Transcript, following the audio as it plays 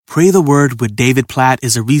Pray the Word with David Platt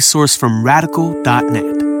is a resource from radical.net.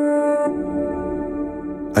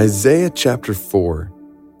 Isaiah chapter 4,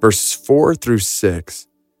 verses 4 through 6,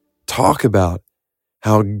 talk about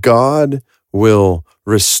how God will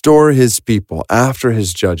restore his people after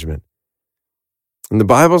his judgment. And the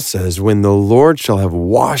Bible says, when the Lord shall have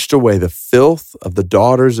washed away the filth of the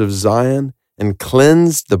daughters of Zion and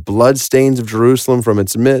cleansed the bloodstains of Jerusalem from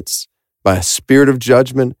its midst by a spirit of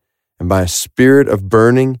judgment and by a spirit of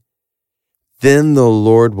burning, then the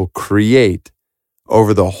Lord will create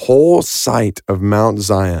over the whole site of Mount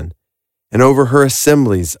Zion and over her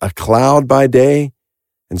assemblies a cloud by day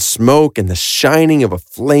and smoke and the shining of a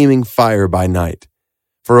flaming fire by night.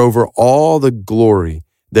 For over all the glory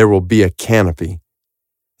there will be a canopy.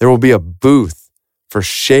 There will be a booth for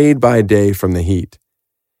shade by day from the heat,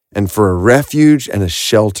 and for a refuge and a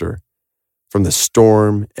shelter from the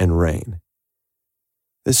storm and rain.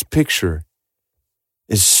 This picture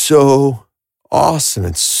is so awesome.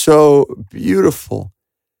 It's so beautiful.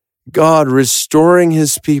 God restoring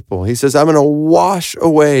his people. He says, I'm going to wash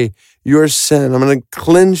away your sin. I'm going to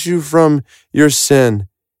cleanse you from your sin.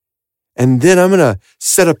 And then I'm going to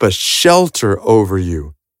set up a shelter over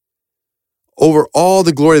you. Over all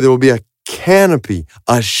the glory, there will be a canopy,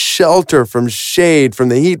 a shelter from shade, from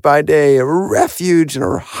the heat by day, a refuge and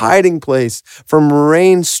a hiding place from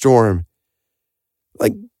rainstorm.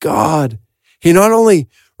 Like God, he not only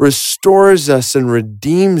restores us and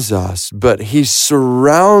redeems us, but he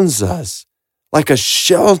surrounds us like a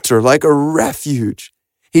shelter, like a refuge.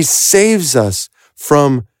 He saves us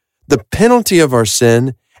from the penalty of our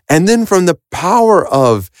sin and then from the power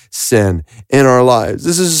of sin in our lives.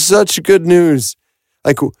 This is such good news.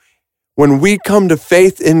 Like when we come to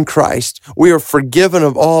faith in Christ, we are forgiven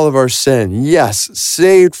of all of our sin. Yes,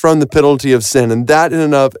 saved from the penalty of sin, and that in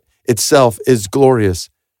and of itself is glorious.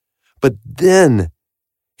 But then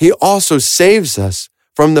he also saves us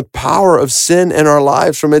from the power of sin in our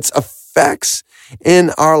lives, from its effects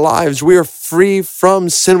in our lives. We are free from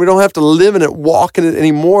sin. We don't have to live in it, walk in it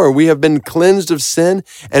anymore. We have been cleansed of sin,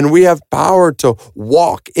 and we have power to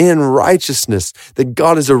walk in righteousness, that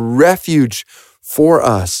God is a refuge for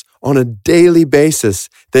us on a daily basis,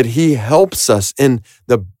 that he helps us in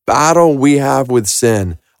the battle we have with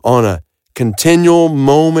sin on a continual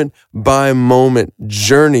moment by moment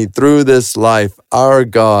journey through this life. Our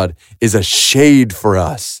God is a shade for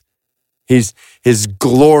us. He's his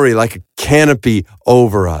glory like a canopy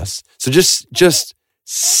over us. So just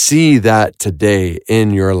see that today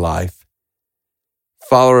in your life.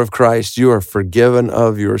 Follower of Christ, you are forgiven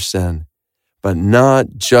of your sin, but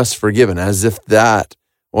not just forgiven, as if that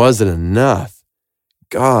wasn't enough.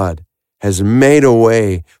 God has made a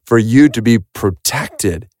way for you to be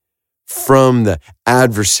protected from the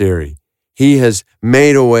adversary. He has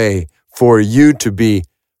made a way for you to be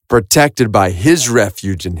protected by his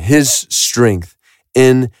refuge and his strength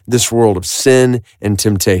in this world of sin and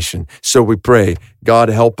temptation. So we pray, God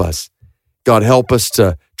help us. God help us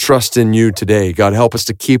to trust in you today. God help us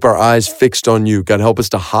to keep our eyes fixed on you. God help us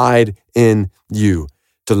to hide in you,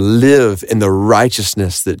 to live in the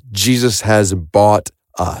righteousness that Jesus has bought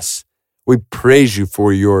us. We praise you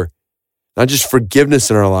for your not just forgiveness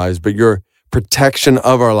in our lives, but your protection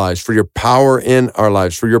of our lives, for your power in our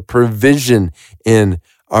lives, for your provision in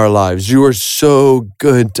our lives. You are so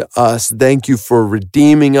good to us. Thank you for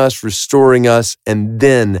redeeming us, restoring us, and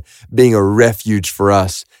then being a refuge for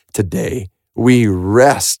us today. We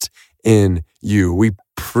rest in you. We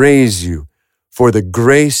praise you for the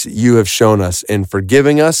grace you have shown us in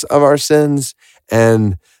forgiving us of our sins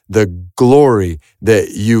and the glory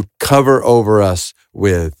that you cover over us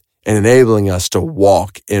with and enabling us to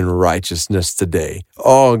walk in righteousness today.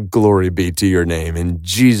 All glory be to your name. In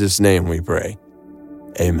Jesus' name we pray.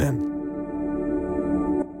 Amen.